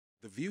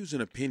The views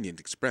and opinions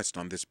expressed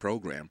on this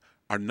program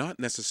are not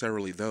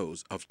necessarily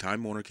those of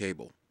Time Warner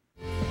Cable.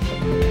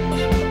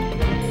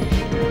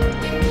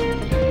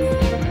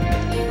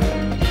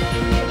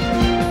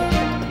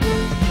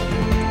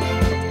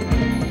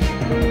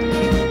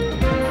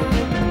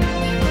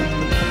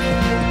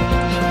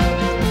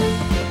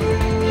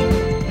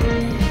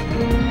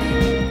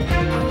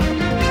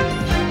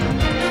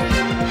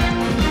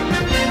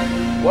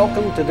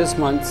 Welcome to this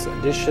month's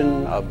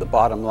edition of The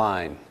Bottom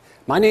Line.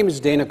 My name is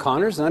Dana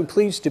Connors, and I'm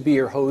pleased to be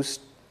your host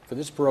for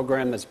this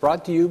program that's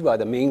brought to you by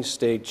the Maine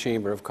State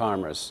Chamber of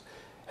Commerce.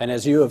 And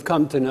as you have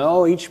come to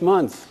know, each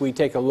month we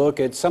take a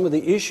look at some of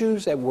the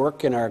issues at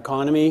work in our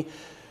economy,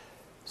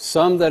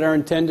 some that are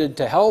intended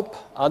to help,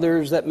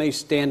 others that may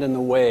stand in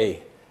the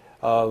way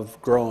of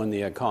growing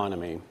the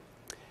economy.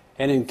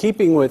 And in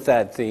keeping with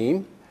that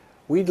theme,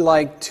 we'd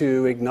like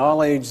to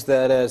acknowledge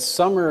that as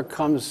summer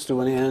comes to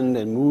an end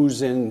and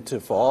moves into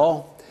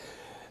fall,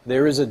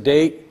 there is a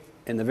date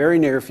in the very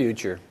near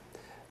future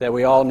that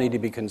we all need to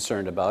be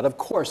concerned about. Of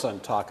course, I'm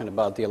talking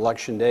about the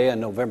election day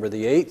on November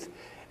the 8th.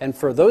 And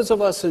for those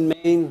of us in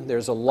Maine,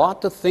 there's a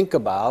lot to think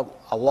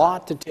about, a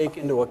lot to take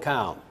into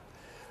account.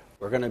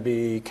 We're going to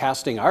be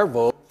casting our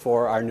vote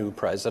for our new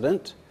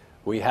president.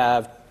 We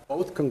have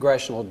both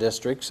congressional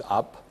districts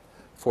up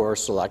for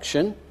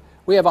selection.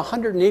 We have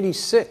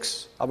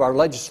 186 of our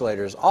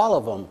legislators. All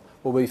of them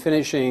will be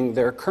finishing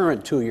their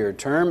current two-year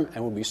term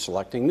and will be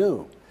selecting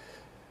new.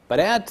 But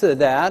add to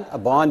that a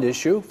bond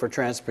issue for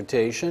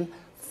transportation,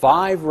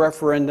 5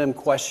 referendum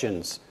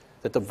questions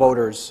that the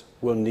voters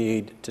will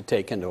need to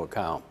take into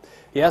account.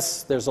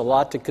 Yes, there's a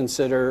lot to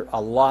consider, a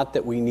lot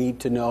that we need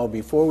to know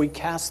before we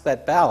cast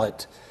that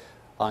ballot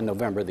on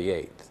November the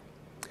 8th.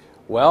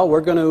 Well,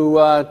 we're going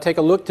to take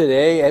a look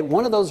today at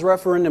one of those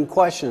referendum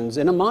questions,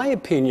 and in my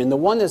opinion, the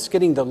one that's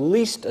getting the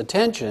least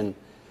attention,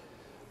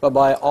 but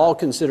by all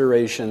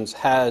considerations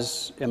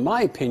has, in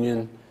my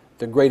opinion,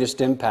 the greatest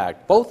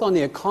impact, both on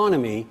the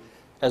economy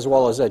as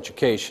well as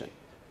education.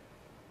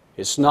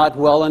 It's not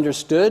well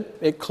understood.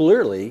 It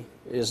clearly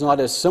is not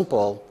as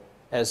simple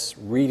as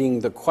reading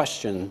the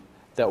question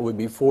that would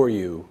be before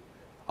you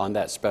on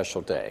that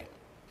special day.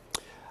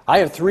 I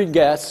have 3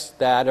 guests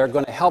that are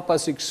going to help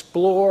us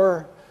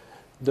explore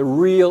the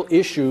real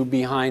issue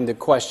behind the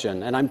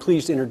question, and I'm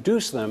pleased to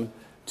introduce them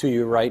to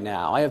you right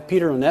now. I have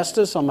Peter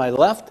Onestis on my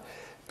left.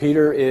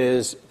 Peter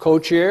is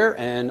co-chair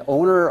and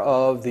owner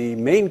of the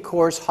Maine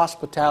Course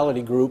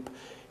Hospitality Group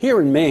here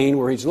in Maine,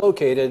 where he's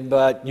located,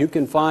 but you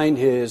can find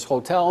his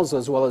hotels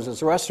as well as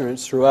his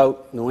restaurants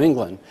throughout New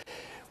England.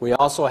 We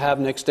also have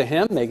next to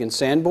him Megan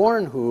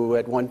Sanborn, who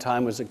at one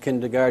time was a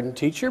kindergarten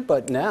teacher,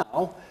 but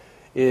now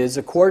is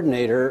a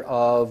coordinator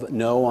of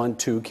No on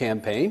 2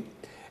 campaign.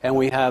 And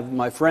we have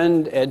my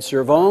friend Ed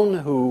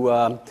Cervone,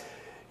 who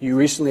you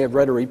recently have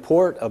read a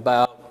report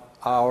about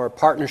our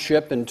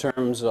partnership in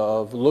terms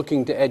of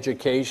looking to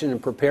education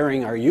and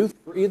preparing our youth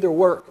for either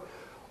work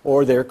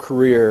or their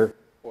career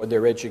or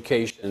their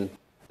education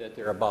that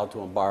they're about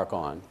to embark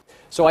on.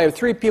 So I have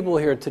 3 people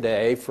here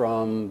today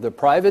from the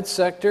private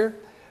sector,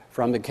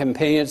 from the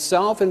campaign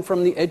itself, and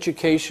from the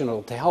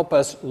educational to help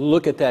us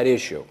look at that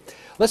issue.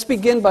 Let's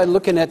begin by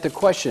looking at the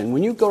question.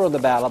 When you go to the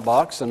ballot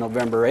box on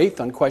November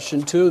 8th on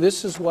question 2,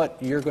 this is what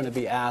you're going to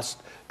be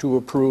asked to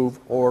approve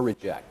or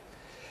reject.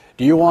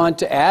 Do you want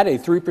to add a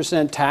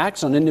 3%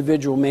 tax on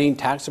individual Maine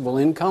taxable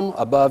income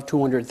above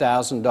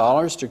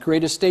 $200,000 to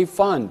create a state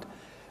fund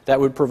that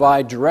would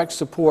provide direct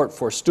support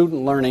for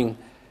student learning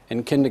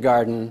in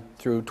kindergarten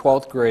through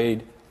 12th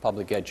grade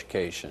public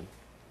education?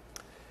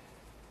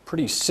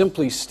 Pretty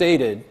simply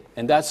stated,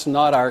 and that's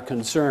not our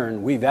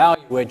concern. We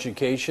value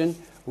education.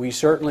 We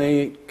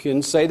certainly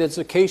can say that's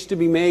a case to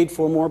be made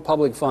for more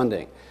public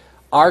funding.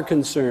 Our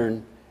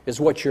concern is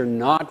what you're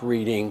not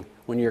reading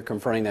when you're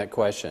confronting that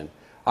question.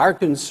 Our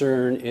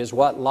concern is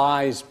what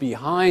lies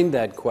behind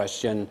that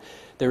question.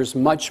 There's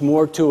much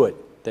more to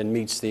it than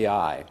meets the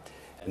eye.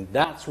 And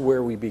that's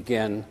where we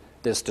begin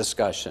this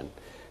discussion.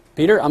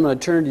 Peter, I'm going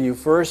to turn to you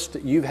first.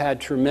 You've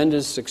had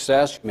tremendous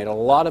success. You've made a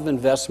lot of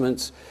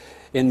investments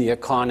in the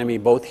economy,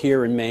 both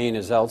here in Maine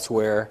as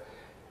elsewhere.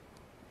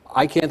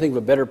 I can't think of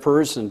a better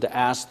person to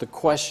ask the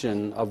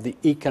question of the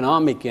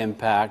economic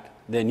impact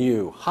than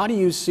you. How do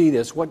you see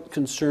this? What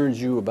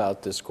concerns you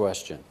about this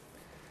question?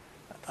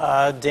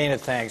 Dana,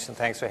 thanks, and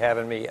thanks for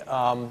having me.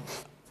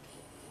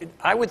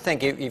 I would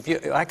think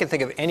I could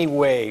think of any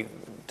way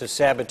to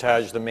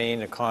sabotage the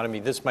Maine economy,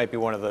 this might be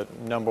one of the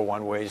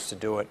 #1 ways to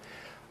do it.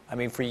 I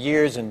mean, for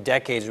years and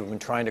decades, we've been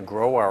trying to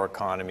grow our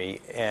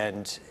economy,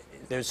 and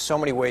there's so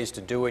many ways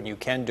to do it, and you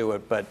can do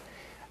it, but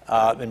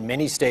and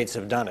many states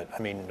have done it.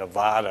 I mean,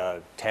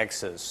 Nevada,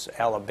 Texas,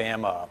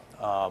 Alabama,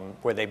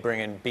 where they bring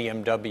in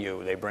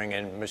BMW, they bring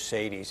in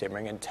Mercedes, they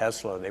bring in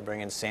Tesla, they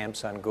bring in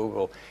Samsung,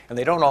 Google, and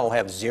they don't all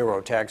have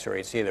 0 tax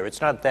rates either.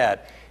 It's not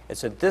that.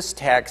 It's that this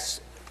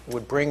tax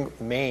would bring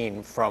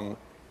Maine from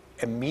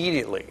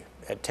immediately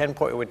at 10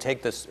 point, it would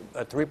take this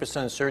a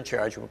 3%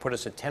 surcharge would put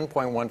us at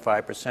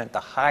 10.15%, the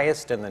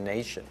highest in the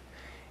nation.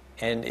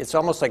 And it's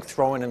almost like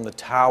throwing in the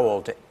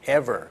towel to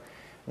ever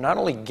not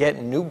only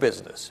get new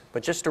business,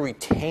 but just to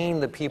retain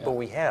the people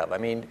we have. I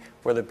mean,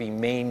 whether it be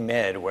Maine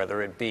Med,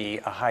 whether it be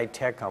a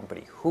high-tech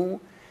company, who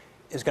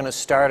is going to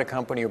start a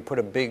company or put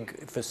a big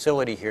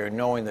facility here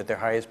knowing that their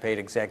highest paid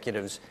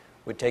executives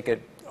would take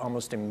it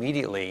almost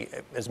immediately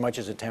as much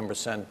as a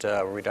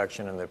 10%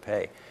 reduction in their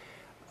pay?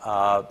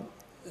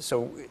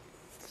 So,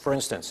 for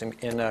instance,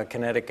 in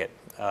Connecticut,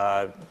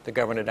 the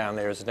governor down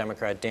there is a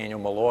Democrat, Daniel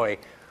Malloy,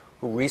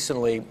 who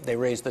recently, they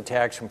raised the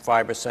tax from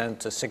 5%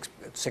 to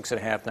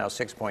 6.5%, now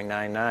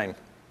 6.99.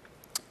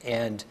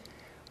 And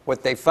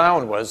what they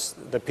found was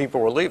that people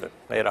were leaving.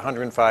 They had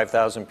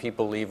 105,000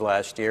 people leave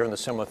last year, and the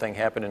similar thing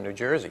happened in New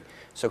Jersey.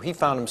 So he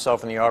found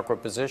himself in the awkward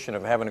position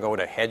of having to go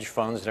to hedge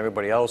funds and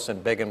everybody else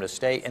and beg them to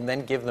stay, and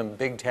then give them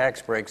big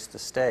tax breaks to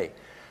stay.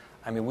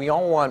 I mean, we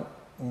all want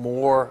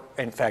more.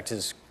 In fact,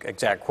 his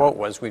exact quote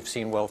was, "We've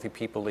seen wealthy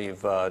people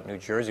leave New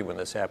Jersey when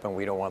this happened.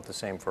 We don't want the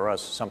same for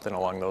us," something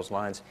along those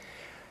lines.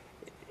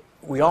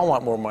 We all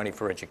want more money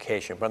for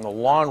education, but in the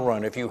long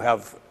run, if you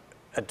have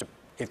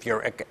if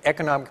your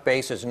economic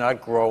base is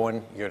not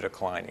growing, you're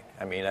declining.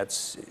 I mean,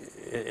 it's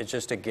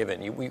just a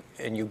given.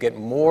 You get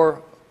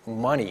more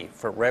money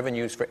for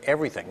revenues for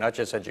everything, not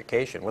just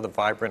education, with a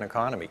vibrant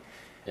economy.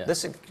 Yeah.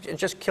 It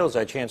just kills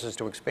our chances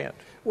to expand.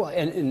 Well,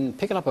 and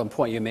picking up on a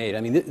point you made,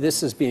 I mean,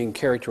 this is being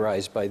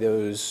characterized by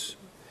those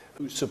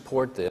who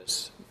support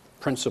this,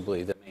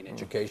 principally the Maine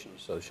Education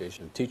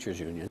Association, Teachers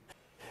Union,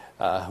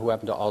 who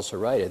happen to also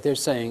write it. They're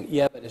saying,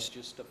 yeah, but it's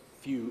just a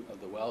few of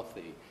the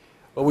wealthy.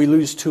 But we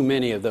lose too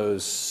many of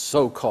those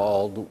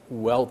so-called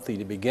wealthy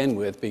to begin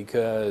with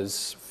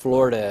because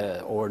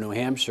Florida or New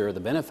Hampshire are the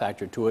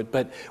benefactor to it.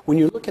 But when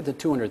you look at the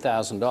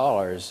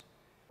 $200,000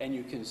 and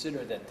you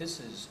consider that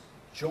this is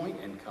joint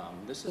income,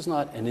 this is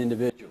not an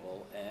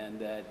individual, and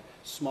that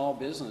small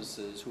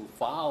businesses who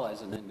file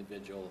as an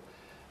individual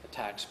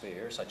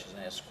taxpayer, such as an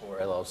S-Corp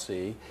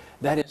LLC,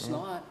 that it's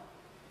not,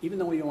 even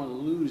though we don't want to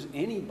lose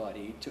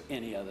anybody to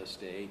any other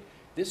state,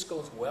 this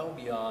goes well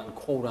beyond,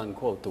 quote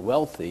unquote, the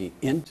wealthy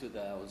into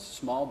those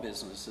small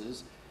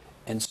businesses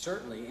and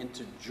certainly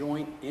into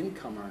joint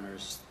income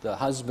earners, the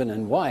husband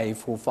and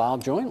wife who file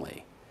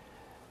jointly.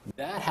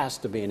 That has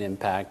to be an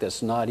impact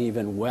that's not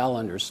even well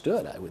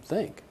understood, I would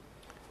think.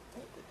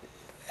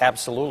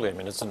 Absolutely.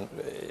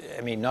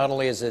 I mean, not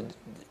only is it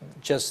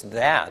just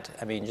that,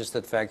 I mean, just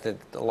the fact that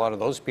a lot of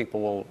those people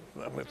will,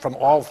 from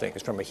all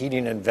things, from a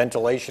heating and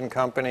ventilation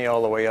company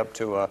all the way up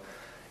to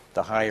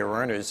the higher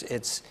earners,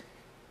 it's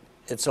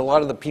a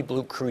lot of the people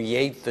who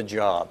create the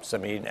jobs. I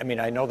mean,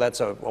 I know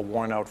that's a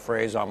worn-out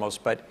phrase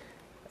almost, but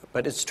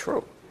it's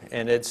true.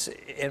 And it's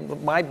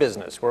in my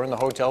business. We're in the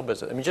hotel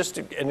business. I mean, just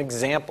an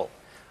example.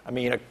 I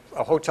mean,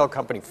 a hotel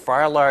company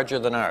far larger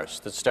than ours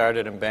that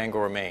started in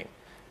Bangor, Maine,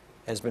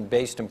 has been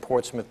based in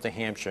Portsmouth, New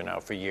Hampshire now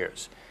for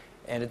years.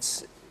 And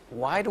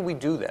why do we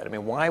do that? I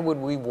mean, why would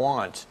we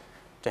want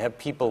to have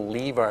people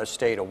leave our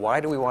state, or why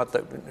do we want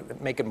to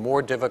make it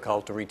more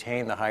difficult to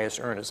retain the highest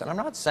earners? And I'm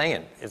not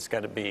saying it's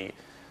got to be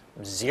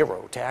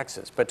zero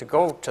taxes, but to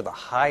go to the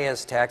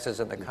highest taxes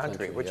in the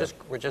country,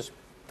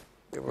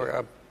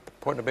 we're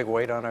putting a big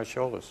weight on our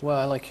shoulders. Well,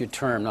 I like your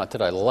term, not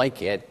that I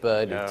like it,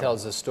 but it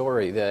tells a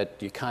story that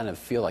you kind of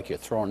feel like you're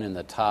throwing in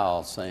the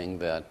towel, saying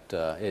that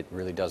it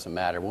really doesn't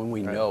matter, when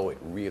we know it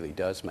really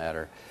does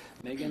matter.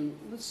 Megan,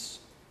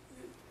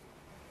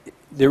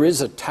 there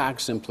is a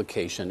tax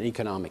implication,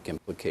 economic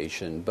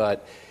implication,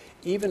 but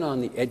even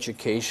on the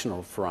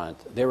educational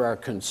front, there are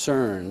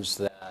concerns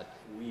that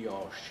we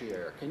all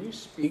share. Can you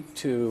speak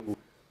to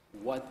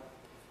what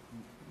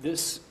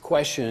this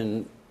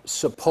question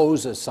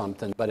supposes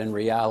something, but in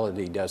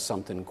reality does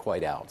something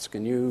quite else?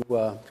 Can you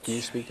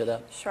speak to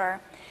that? Sure.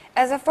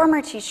 As a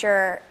former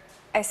teacher,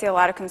 I see a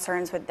lot of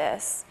concerns with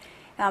this.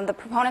 The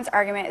proponent's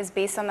argument is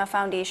based on the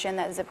foundation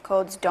that zip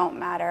codes don't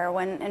matter,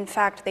 when in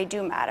fact they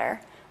do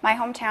matter. My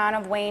hometown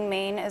of Wayne,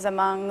 Maine is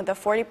among the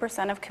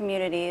 40% of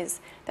communities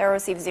that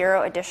receive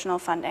zero additional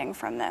funding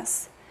from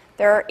this.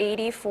 There are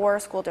 84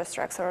 school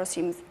districts that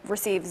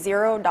receive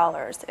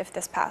 $0 if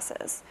this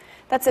passes.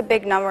 That's a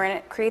big number, and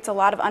it creates a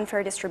lot of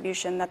unfair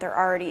distribution that there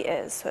already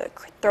is. So it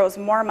throws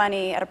more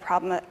money at a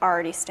problem that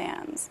already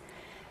stands.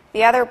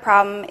 The other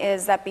problem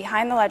is that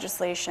behind the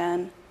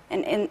legislation,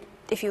 and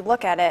if you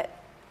look at it,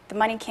 the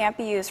money can't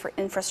be used for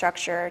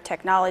infrastructure,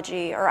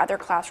 technology, or other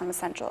classroom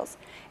essentials.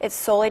 It's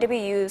solely to be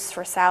used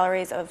for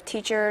salaries of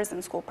teachers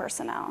and school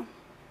personnel.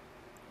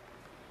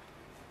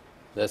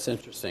 That's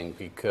interesting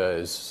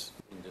because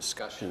in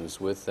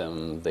discussions with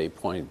them, they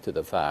point to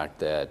the fact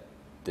that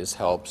this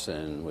helps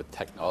with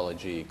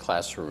technology,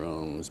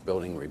 classrooms,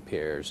 building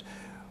repairs,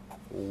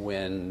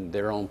 when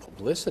their own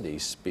publicity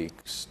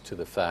speaks to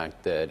the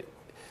fact that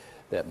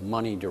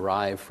money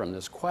derived from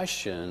this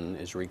question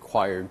is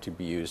required to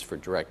be used for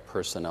direct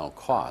personnel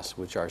costs,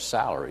 which are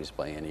salaries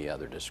by any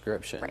other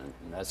description. Right. And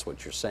that's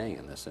what you're saying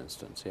in this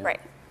instance. Yeah?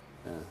 Right.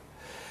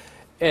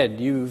 Yeah. Ed,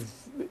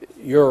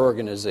 your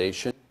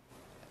organization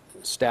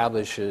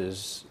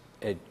establishes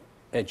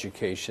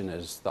education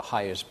as the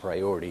highest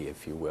priority,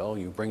 if you will.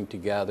 You bring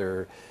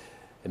together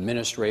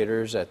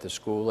administrators at the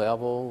school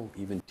level,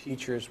 even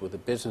teachers with the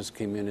business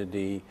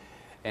community,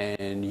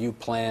 and you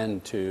plan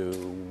to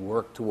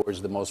work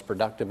towards the most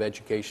productive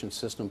education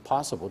system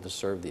possible to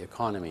serve the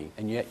economy,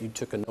 and yet you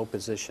took a no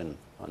position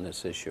on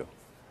this issue.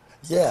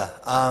 Yeah,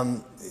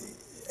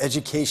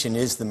 education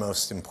is the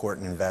most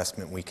important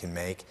investment we can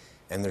make,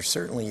 and there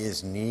certainly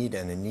is need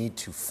and a need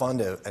to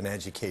fund an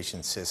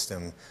education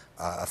system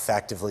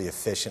effectively,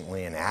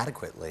 efficiently, and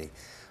adequately.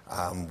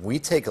 We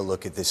take a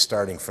look at this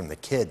starting from the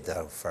kid,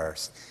 though,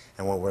 first.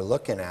 And what we're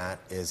looking at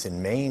is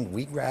in Maine,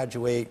 we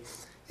graduate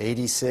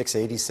 86,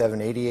 87,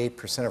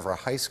 88% of our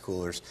high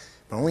schoolers,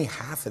 but only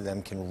half of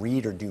them can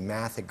read or do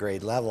math at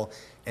grade level.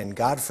 And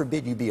God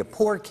forbid you be a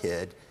poor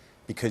kid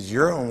because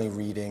you're only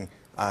reading,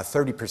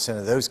 30%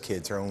 of those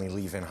kids are only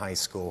leaving high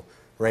school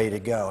ready to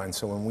go. And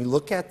so when we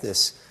look at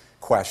this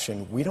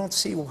question, we don't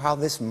see how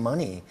this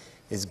money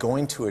is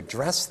going to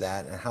address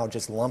that and how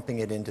just lumping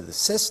it into the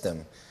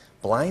system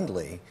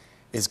blindly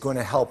is going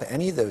to help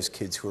any of those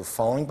kids who are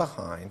falling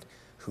behind,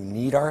 who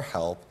need our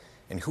help,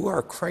 and who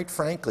are, quite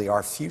frankly,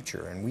 our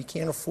future. And we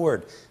can't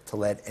afford to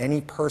let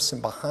any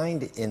person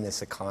behind in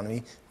this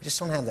economy. We just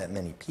don't have that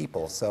many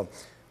people. So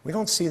we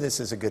don't see this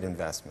as a good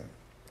investment.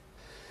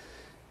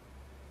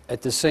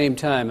 At the same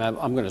time,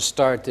 I'm going to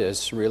start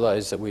this,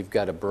 realize that we've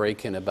got a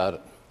break in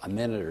about a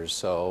minute or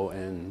so,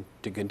 and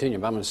to continue,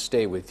 I'm going to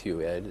stay with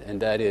you, Ed,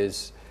 and that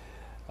is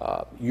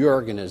your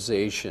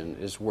organization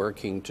is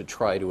working to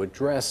try to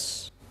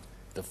address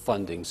the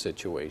funding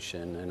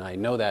situation, and I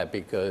know that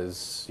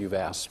because you've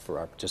asked for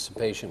our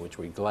participation, which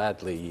we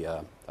gladly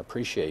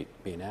appreciate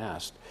being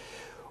asked.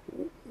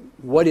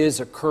 What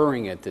is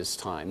occurring at this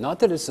time? Not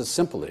that it's a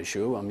simple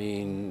issue. I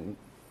mean,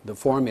 the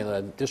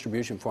formula,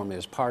 distribution formula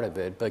is part of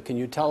it, but can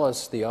you tell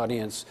us, the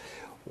audience,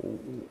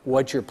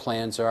 what your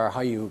plans are,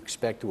 how you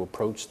expect to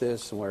approach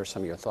this, and where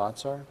some of your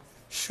thoughts are?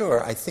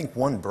 Sure. I think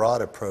one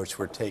broad approach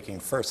we're taking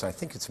first, and I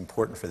think it's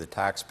important for the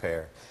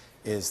taxpayer,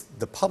 is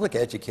the public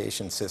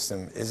education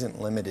system isn't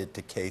limited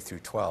to K through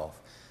 12.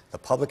 The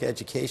public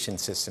education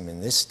system in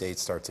this state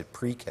starts at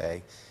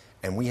pre-K,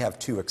 and we have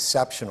two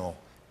exceptional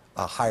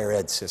higher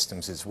ed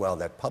systems as well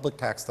that public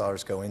tax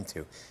dollars go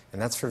into.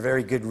 And that's for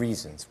very good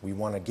reasons. We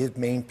want to give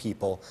Maine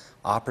people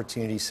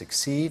opportunity to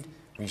succeed,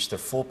 reach their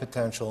full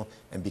potential,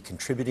 and be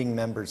contributing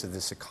members of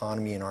this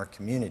economy in our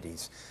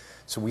communities.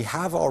 So we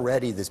have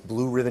already this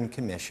Blue Ribbon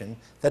Commission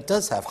that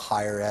does have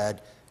higher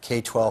ed,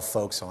 K-12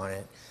 folks on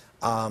it.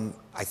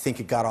 I think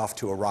it got off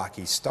to a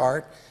rocky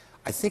start.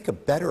 I think a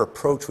better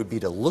approach would be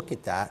to look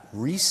at that,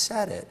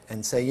 reset it,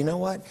 and say, you know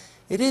what?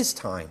 It is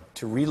time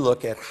to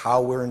relook at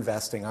how we're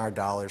investing our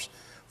dollars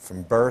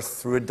from birth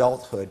through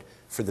adulthood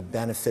for the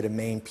benefit of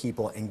Maine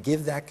people, and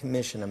give that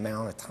commission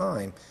amount of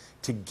time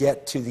to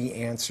get to the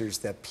answers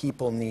that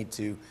people need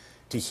to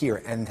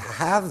hear, and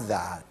have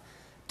that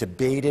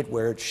debated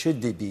where it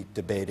should be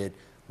debated,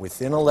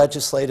 within a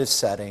legislative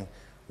setting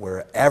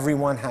where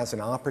everyone has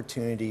an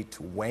opportunity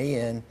to weigh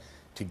in,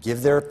 to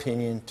give their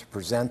opinion, to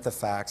present the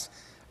facts,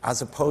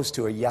 as opposed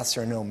to a yes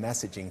or no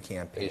messaging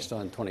campaign. Based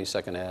on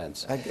 20-second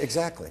ads.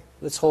 Exactly.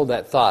 Let's hold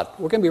that thought.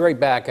 We're going to be right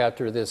back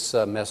after this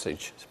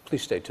message.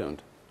 Please stay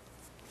tuned.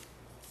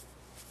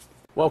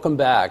 Welcome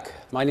back.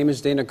 My name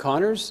is Dana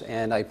Connors,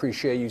 and I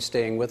appreciate you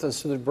staying with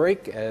us through the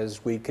break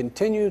as we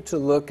continue to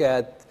look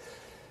at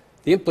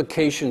the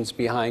implications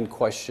behind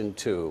question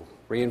 2,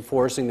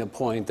 reinforcing the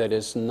point that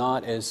it's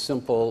not as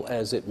simple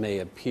as it may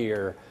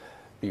appear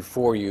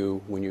before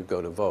you when you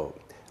go to vote.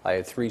 I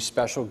have 3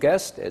 special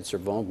guests: Ed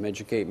Cervone from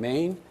Educate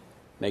Maine,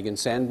 Megan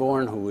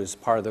Sanborn, who is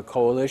part of the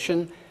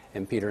coalition,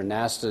 and Peter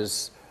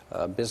Nastas,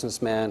 a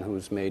businessman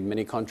who's made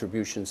many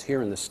contributions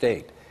here in the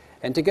state.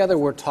 And together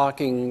we're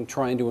talking,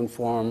 trying to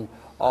inform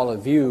all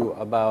of you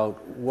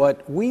about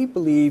what we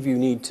believe you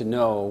need to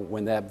know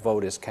when that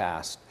vote is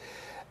cast.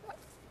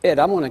 Ed,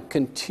 I want to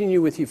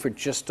continue with you for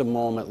just a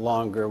moment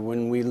longer.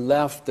 When we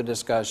left the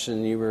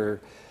discussion, you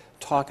were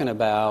talking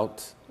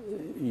about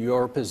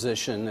your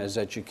position as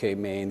Educate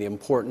Maine, the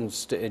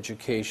importance to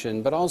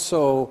education, but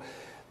also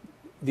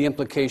the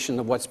implication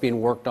of what's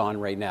being worked on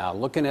right now,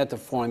 looking at the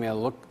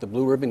formula, the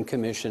Blue Ribbon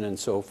Commission and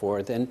so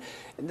forth. And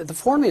the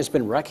formula has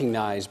been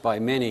recognized by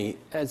many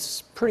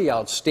as pretty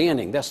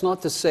outstanding. That's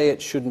not to say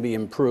it shouldn't be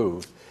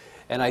improved.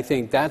 And I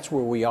think that's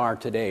where we are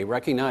today,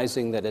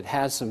 recognizing that it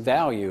has some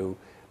value,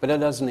 but it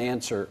doesn't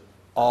answer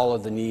all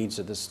of the needs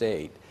of the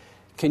state.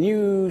 Can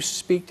you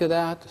speak to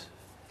that?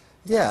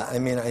 Yeah, I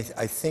mean, I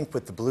think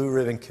what the Blue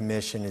Ribbon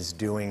Commission is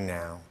doing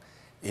now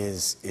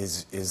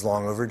is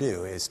long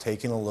overdue, is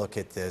taking a look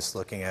at this,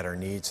 looking at our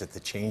needs, at the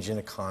changing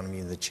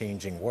economy, the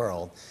changing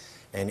world,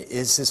 and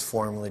is this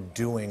formula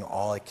doing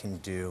all it can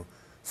do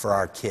for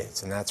our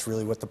kids? And that's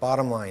really what the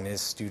bottom line is,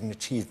 student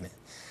achievement.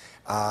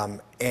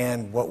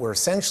 And what we're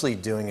essentially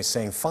doing is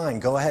saying, fine,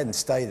 go ahead and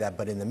study that,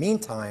 but in the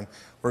meantime,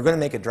 we're going to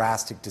make a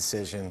drastic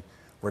decision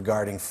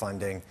regarding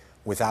funding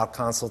without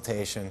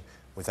consultation,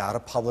 without a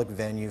public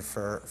venue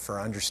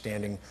for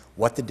understanding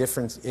what the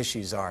different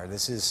issues are.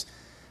 This is,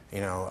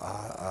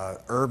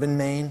 urban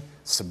Maine,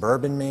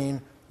 suburban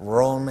Maine,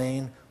 rural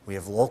Maine. We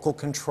have local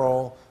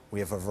control. We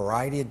have a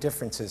variety of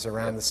differences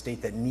around the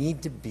state that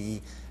need to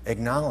be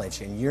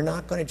acknowledged. And you're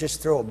not going to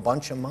just throw a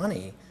bunch of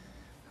money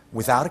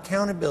without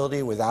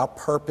accountability, without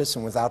purpose,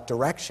 and without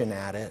direction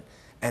at it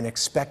and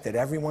expect that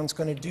everyone's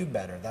going to do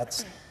better.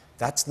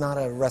 That's not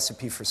a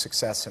recipe for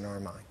success in our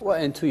mind.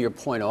 Well, and to your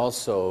point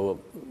also,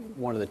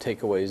 one of the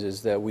takeaways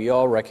is that we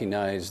all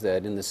recognize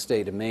that in the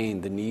state of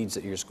Maine, the needs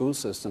at your school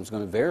system is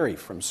going to vary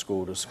from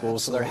school to school.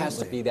 Absolutely. So there has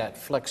to be that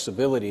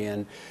flexibility,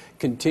 and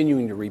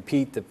continuing to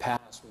repeat the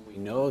past when we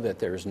know that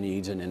there's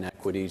needs and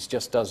inequities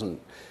just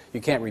doesn't, you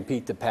can't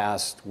repeat the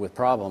past with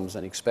problems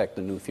and expect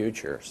a new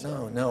future.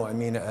 So. No, I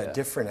mean, a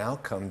different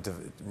outcome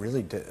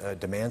really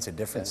demands a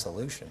different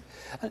solution.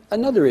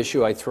 Another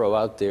issue I throw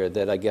out there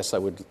that I guess I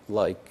would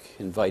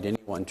invite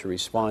anyone to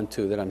respond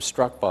to that I'm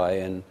struck by,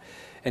 and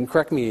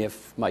correct me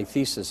if my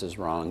thesis is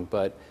wrong,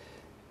 but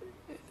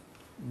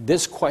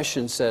this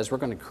question says we're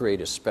going to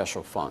create a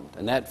special fund,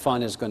 and that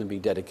fund is going to be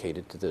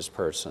dedicated to this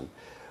person.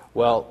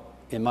 Well,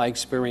 in my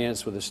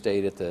experience with the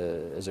state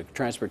as a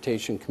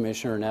transportation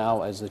commissioner,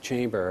 now as the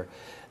chamber,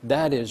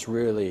 that is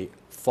really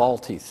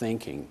faulty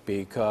thinking,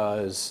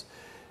 because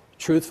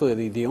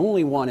truthfully, the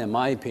only one, in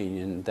my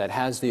opinion, that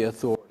has the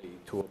authority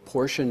to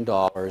apportion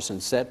dollars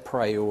and set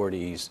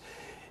priorities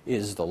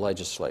is the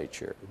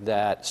legislature.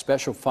 That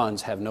special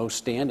funds have no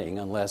standing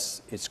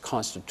unless it's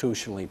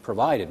constitutionally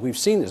provided. We've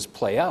seen this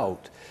play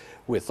out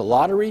with the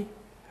lottery,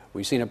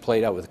 we've seen it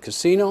played out with the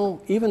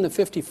casino, even the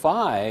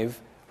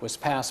 55 was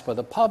passed by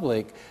the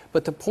public,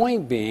 but the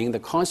point being the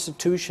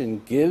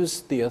Constitution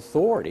gives the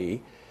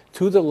authority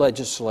to the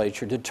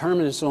legislature to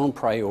determine its own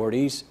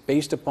priorities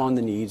based upon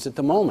the needs at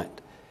the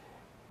moment.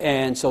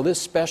 And so this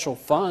special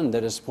fund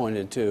that is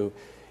pointed to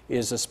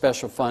is a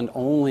special fund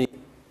only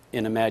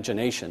in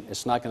imagination.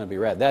 It's not going to be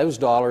read. Those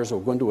dollars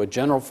will go into a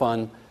general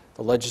fund.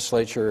 The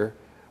legislature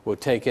will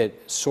take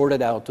it, sort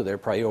it out to their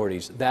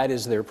priorities. That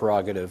is their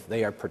prerogative.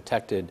 They are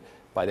protected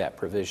by that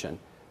provision.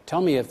 Tell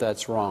me if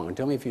that's wrong, and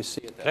tell me if you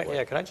see it that way.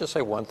 Yeah, can I just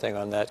say one thing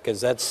on that?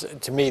 Because that's,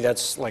 to me,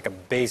 that's like a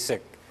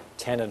basic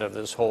tenet of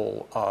this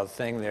whole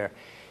thing there.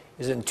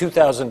 Is in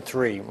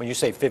 2003, when you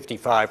say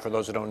 55, for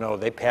those who don't know,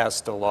 they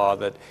passed a law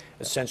that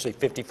essentially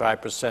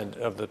 55%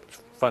 of the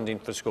funding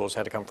for schools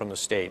had to come from the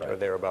state or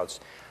thereabouts.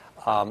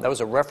 That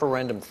was a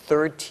referendum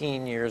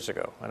 13 years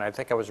ago, and I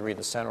think I was reading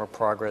the Center of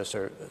Progress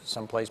or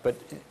someplace, but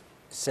it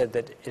said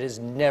that it has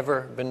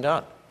never been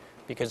done.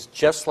 Because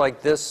just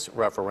like this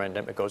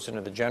referendum, it goes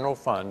into the general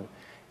fund,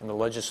 and the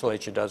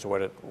legislature does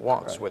what it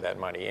wants with that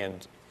money.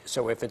 And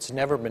so if it's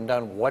never been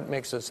done, what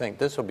makes us think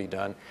this will be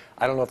done?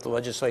 I don't know if the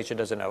legislature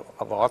doesn't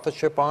have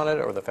authorship on it,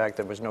 or the fact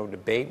there was no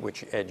debate,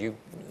 which, Ed, you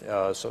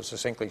so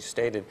succinctly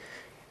stated.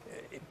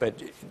 But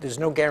there's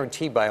no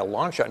guarantee by a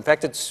long shot. In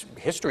fact,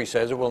 history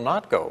says it will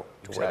not go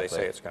to where they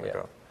say it's going to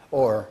go.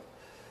 Or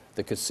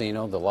the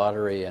casino, the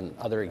lottery, and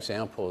other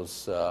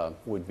examples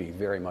would be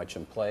very much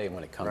in play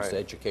when it comes to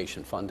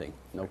education funding.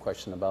 No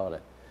question about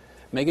it.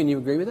 Megan, you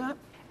agree with that?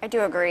 I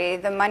do agree.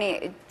 The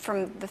money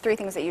from the three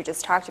things that you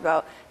just talked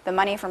about, the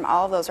money from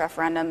all of those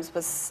referendums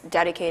was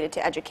dedicated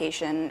to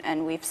education,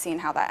 and we've seen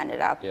how that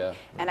ended up. Yeah.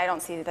 And I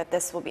don't see that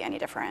this will be any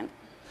different.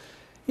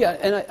 Yeah,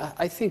 and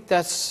I think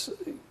that's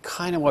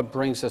kind of what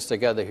brings us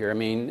together here. I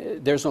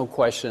mean, there's no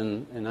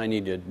question, and I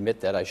need to admit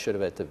that I should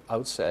have at the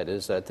outset,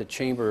 is that the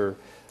Chamber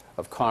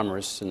of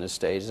Commerce in the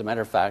state, as a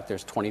matter of fact,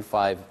 there's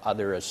 25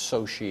 other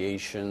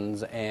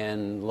associations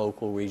and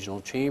local regional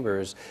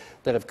chambers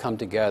that have come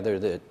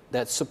together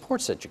that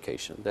supports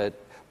education, that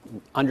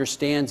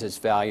understands its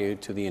value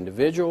to the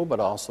individual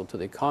but also to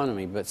the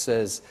economy, but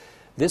says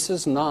this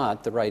is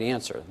not the right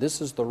answer.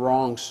 This is the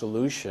wrong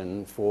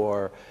solution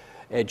for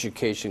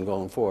education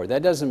going forward.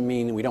 That doesn't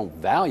mean we don't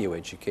value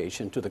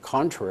education. To the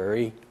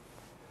contrary,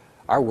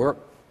 our work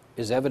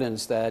is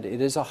evidence that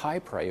it is a high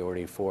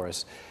priority for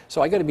us.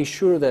 So I got to be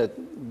sure that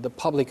the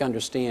public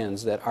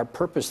understands that our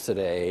purpose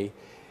today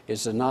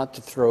is not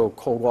to throw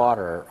cold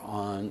water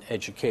on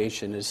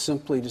education, is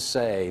simply to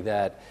say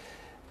that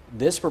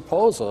this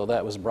proposal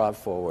that was brought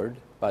forward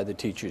by the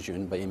Teachers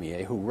Union, by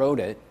MEA, who wrote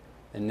it,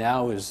 and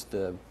now is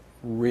the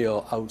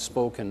real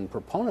outspoken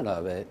proponent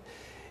of it,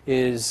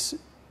 is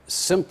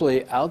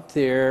simply out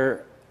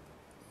there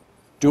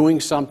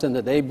doing something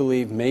that they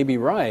believe may be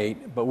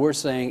right, but we're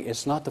saying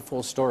it's not the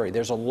full story.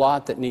 There's a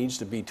lot that needs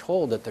to be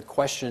told that the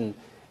question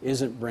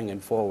isn't bringing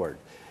forward.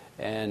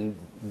 And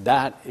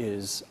that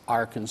is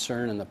our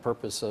concern and the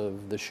purpose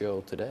of the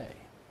show today.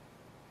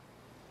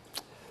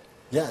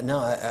 Yeah, no,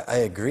 I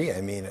agree.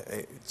 I mean,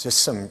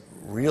 just some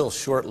real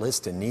short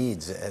list of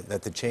needs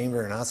that the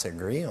Chamber and us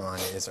agree on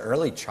is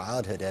early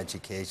childhood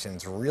education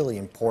is really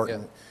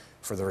important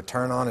for the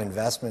return on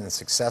investment and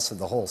success of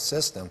the whole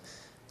system.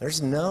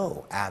 There's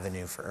no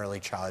avenue for early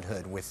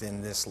childhood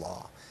within this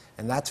law,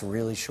 and that's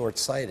really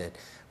short-sighted.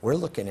 We're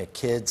looking at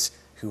kids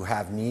who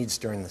have needs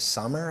during the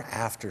summer,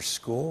 after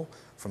school,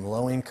 from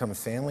low-income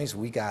families.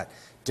 We got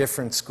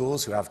different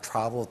schools who have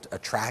trouble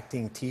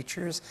attracting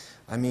teachers.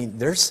 I mean,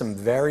 there's some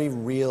very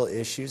real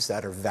issues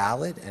that are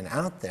valid and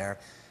out there,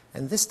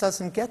 and this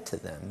doesn't get to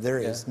them. There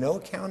is no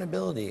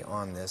accountability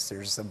on this.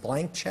 There's a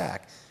blank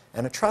check,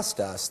 and trust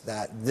us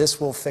that this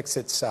will fix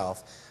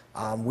itself.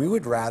 We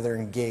would rather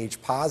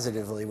engage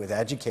positively with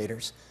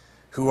educators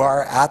who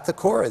are at the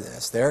core of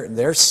this.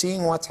 They're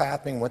seeing what's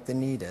happening, what the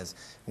need is.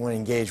 We want to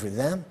engage with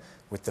them,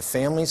 with the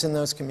families in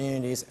those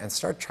communities, and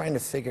start trying to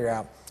figure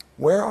out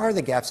where are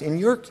the gaps in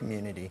your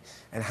community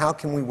and how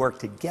can we work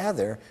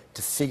together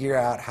to figure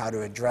out how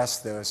to address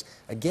those.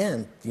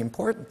 Again, the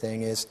important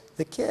thing is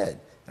the kid.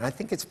 And I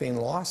think it's being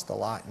lost a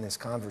lot in this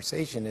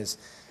conversation is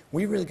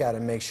we really got to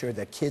make sure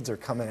that kids are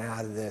coming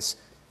out of this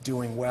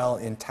doing well,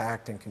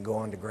 intact, and can go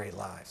on to great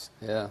lives.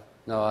 Yeah,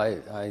 no,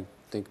 I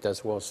think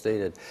that's well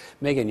stated.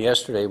 Megan,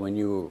 yesterday when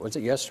you, was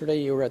it yesterday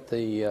you were at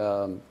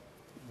the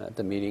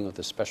meeting with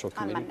the special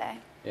committee? On Monday.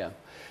 Yeah,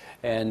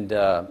 and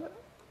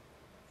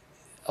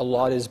a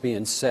lot is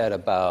being said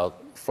about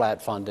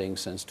flat funding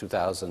since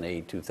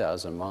 2008,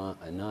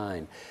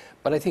 2009.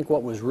 But I think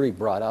what was really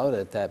brought out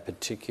at that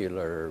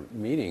particular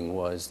meeting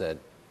was that,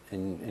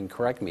 and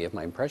correct me if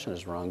my impression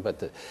is wrong,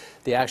 but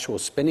the actual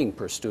spending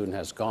per student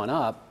has gone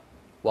up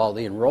while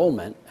the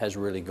enrollment has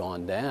really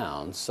gone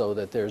down, so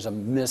that there's a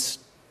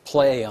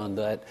misplay on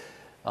that.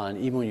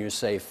 Even when you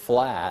say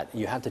flat,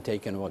 you have to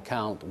take into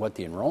account what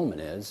the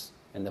enrollment is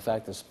and the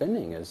fact that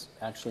spending is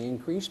actually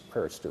increased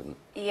per student.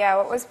 Yeah,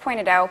 what was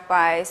pointed out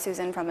by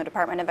Susan from the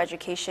Department of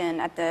Education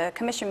at the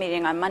commission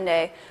meeting on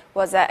Monday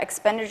was that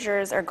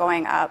expenditures are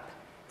going up,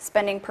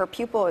 spending per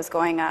pupil is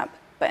going up,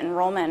 but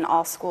enrollment in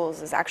all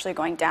schools is actually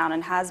going down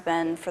and has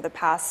been for the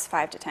past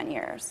 5 to 10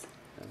 years.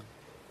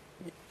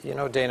 You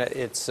know, Dana,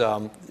 it's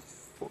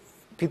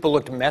people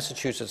looked at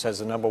Massachusetts as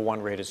the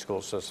 #1 rated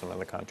school system in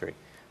the country.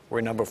 We're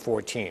number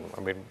 14.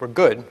 I mean, we're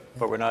good,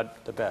 but we're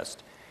not the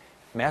best.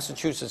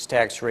 Massachusetts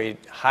tax rate,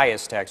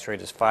 highest tax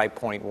rate is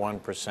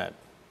 5.1%,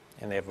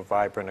 and they have a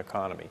vibrant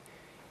economy.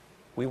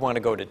 We want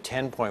to go to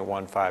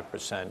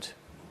 10.15%.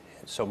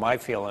 So my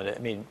feeling, I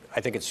mean, I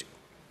think it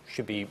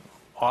should be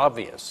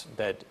obvious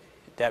that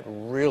that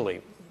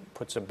really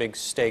puts a big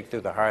stake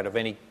through the heart of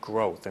any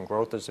growth, and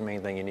growth is the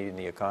main thing you need in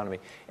the economy.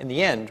 In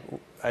the end,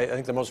 I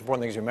think the most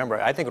important thing is to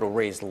remember, I think it'll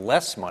raise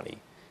less money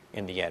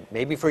in the end.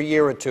 Maybe for a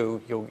year or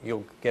two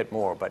you'll get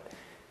more, but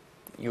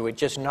you are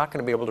just not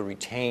going to be able to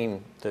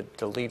retain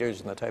the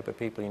leaders and the type of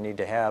people you need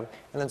to have.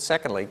 And then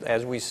secondly,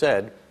 as we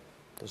said,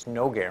 there's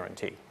no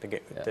guarantee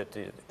that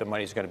the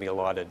money's going to be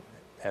allotted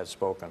as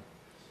spoken.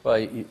 Well,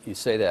 you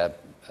say that.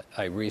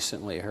 I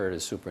recently heard a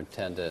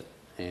superintendent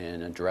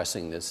in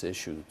addressing this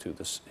issue to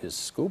his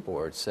school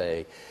board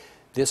say,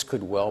 this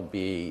could well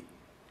be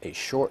a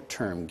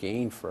short-term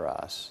gain for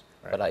us,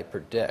 right, but I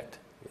predict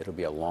it'll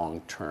be a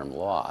long-term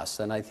loss.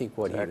 And I think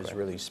what he was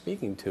really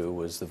speaking to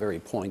was the very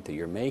point that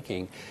you're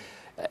making.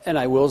 And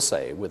I will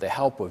say, with the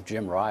help of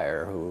Jim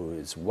Ryer, who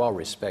is well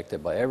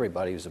respected by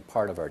everybody who's a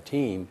part of our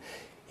team,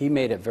 he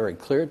made it very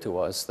clear to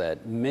us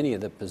that many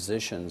of the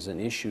positions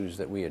and issues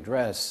that we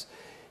address,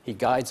 he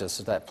guides us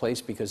to that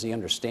place because he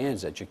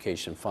understands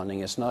education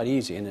funding. It's not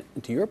easy. And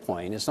to your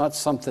point, it's not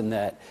something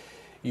that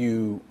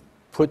you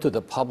put to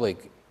the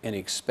public and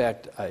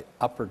expect a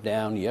up or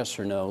down, yes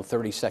or no,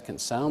 30-second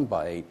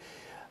soundbite.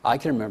 I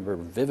can remember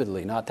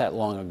vividly, not that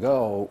long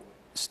ago,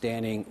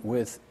 standing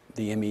with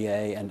the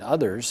MEA and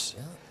others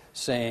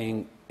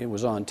saying it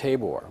was on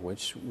Tabor,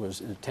 which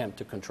was an attempt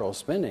to control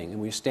spending. And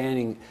we were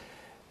standing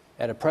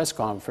at a press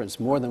conference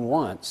more than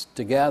once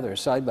together,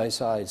 side by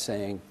side,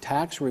 saying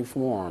tax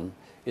reform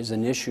is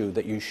an issue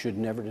that you should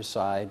never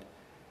decide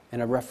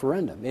in a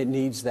referendum. It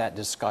needs that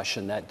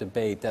discussion, that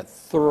debate, that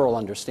thorough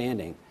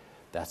understanding.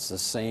 That's the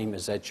same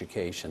as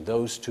education.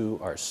 Those two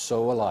are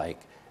so alike.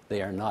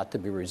 They are not to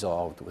be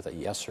resolved with a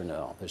yes or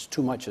no. There's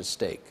too much at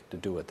stake to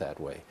do it that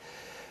way.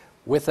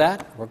 With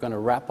that, we're going to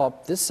wrap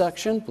up this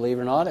section. Believe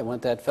it or not, it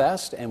went that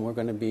fast, and we're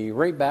going to be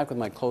right back with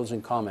my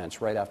closing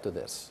comments right after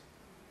this.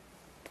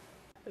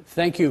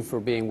 Thank you for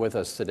being with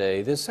us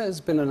today. This has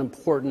been an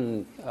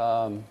important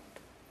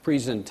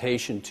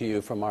presentation to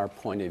you from our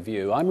point of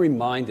view. I'm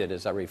reminded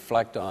as I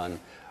reflect on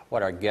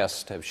what our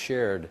guests have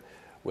shared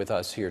with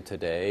us here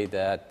today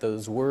that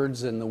those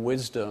words and the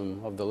wisdom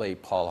of the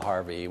late Paul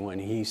Harvey when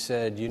he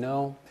said, you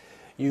know,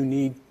 you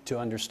need to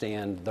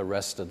understand the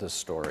rest of the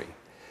story.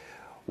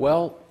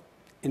 Well,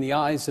 in the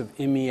eyes of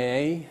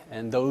MEA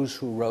and those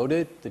who wrote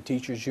it, the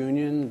Teachers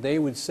Union, they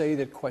would say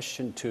that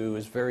question 2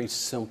 is very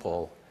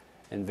simple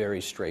and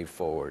very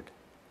straightforward.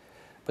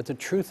 But the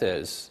truth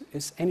is,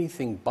 it's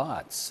anything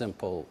but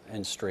simple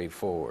and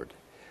straightforward.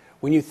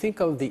 When you think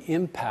of the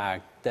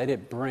impact that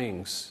it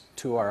brings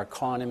to our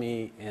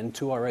economy and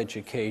to our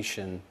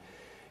education,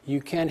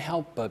 you can't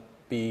help but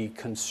be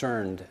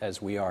concerned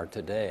as we are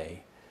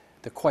today.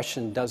 The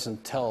question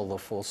doesn't tell the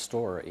full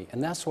story,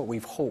 and that's what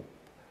we've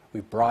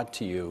brought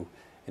to you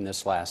in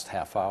this last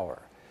half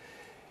hour.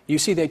 You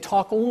see, they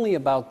talk only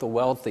about the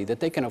wealthy, that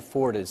they can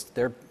afford as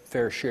their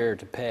fair share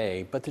to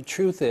pay, but the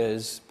truth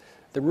is,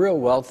 the real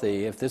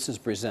wealthy, if this is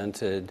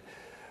presented,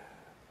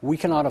 we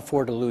cannot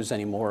afford to lose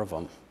any more of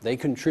them. They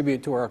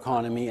contribute to our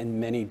economy in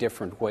many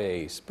different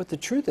ways. But the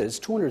truth is,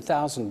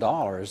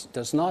 $200,000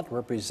 does not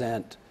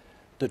represent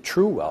the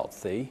true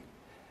wealthy,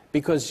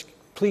 because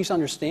please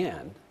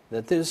understand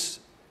that this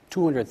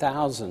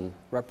 $200,000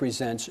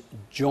 represents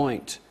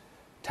joint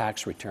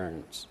tax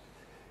returns.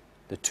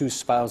 The two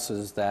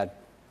spouses that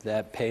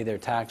pay their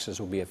taxes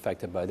will be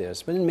affected by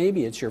this. But then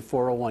maybe it's your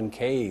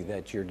 401k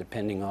that you're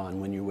depending on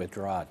when you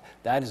withdraw it.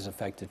 That is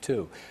affected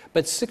too.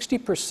 But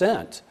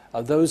 60%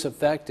 of those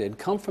affected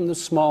come from the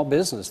small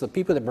business, the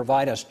people that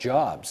provide us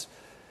jobs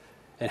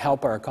and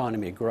help our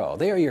economy grow.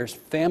 They are your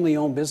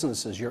family-owned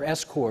businesses, your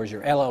S-Corps,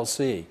 your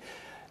LLC.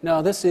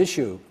 Now, this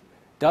issue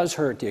does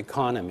hurt the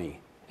economy.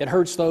 It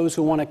hurts those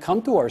who want to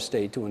come to our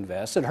state to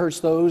invest. It hurts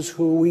those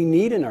who we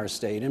need in our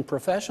state, and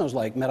professionals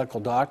like medical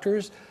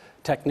doctors,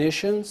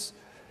 technicians,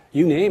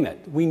 you name it.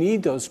 We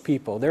need those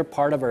people. They're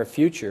part of our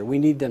future. We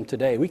need them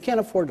today. We can't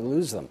afford to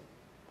lose them.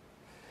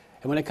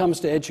 And when it comes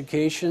to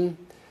education,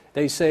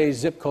 they say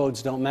zip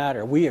codes don't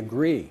matter. We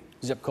agree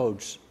zip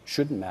codes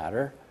shouldn't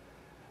matter.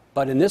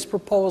 But in this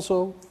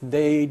proposal,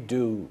 they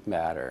do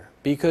matter.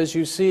 Because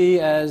you see,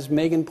 as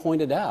Megan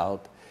pointed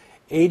out,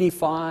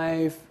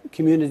 85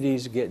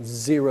 communities get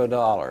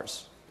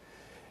 $0.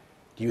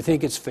 Do you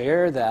think it's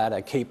fair that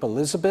at Cape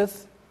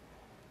Elizabeth,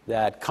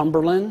 that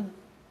Cumberland,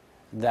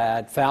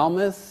 that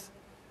Falmouth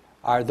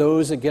are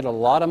those that get a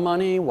lot of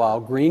money, while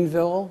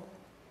Greenville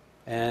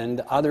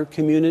and other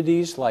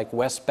communities like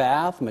West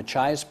Bath,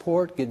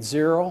 Machiasport get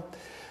 $0?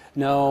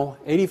 No,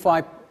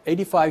 85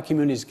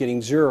 communities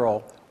getting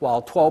 $0,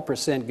 while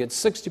 12% get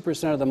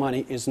 60% of the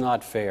money is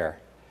not fair.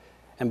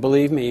 And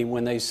believe me,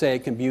 when they say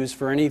it can be used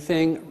for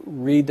anything,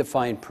 read the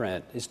fine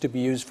print. It's to be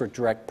used for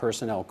direct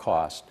personnel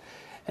cost.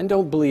 And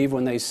don't believe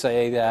when they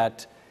say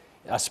that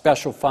a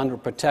special fund will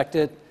protect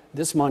it.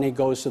 This money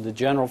goes to the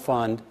general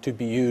fund to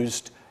be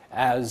used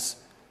as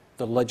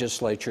the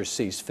legislature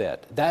sees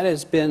fit. That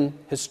has been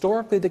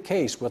historically the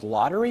case with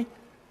lottery,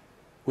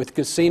 with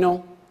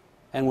casino,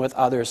 and with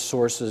other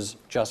sources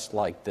just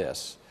like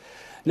this.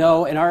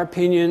 No, in our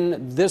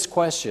opinion, this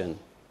question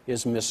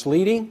is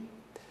misleading,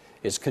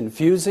 it's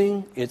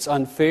confusing, it's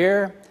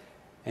unfair,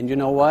 and you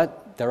know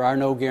what? There are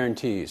no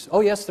guarantees.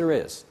 Oh, yes, there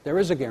is. There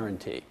is a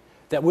guarantee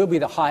that we'll be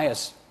the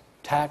highest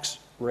tax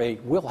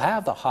rate, we'll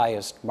have the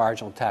highest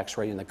marginal tax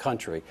rate in the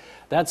country.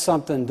 That's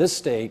something this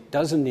state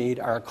doesn't need,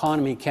 our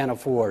economy can't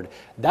afford.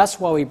 That's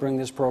why we bring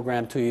this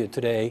program to you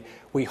today.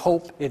 We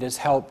hope it has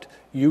helped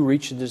you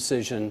reach a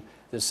decision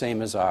the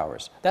same as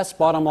ours. That's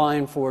bottom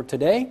line for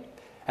today.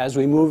 As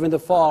we move into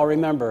fall,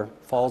 remember,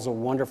 fall's a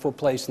wonderful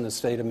place in the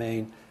state of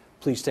Maine.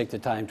 Please take the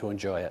time to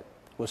enjoy it.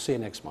 We'll see you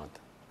next month.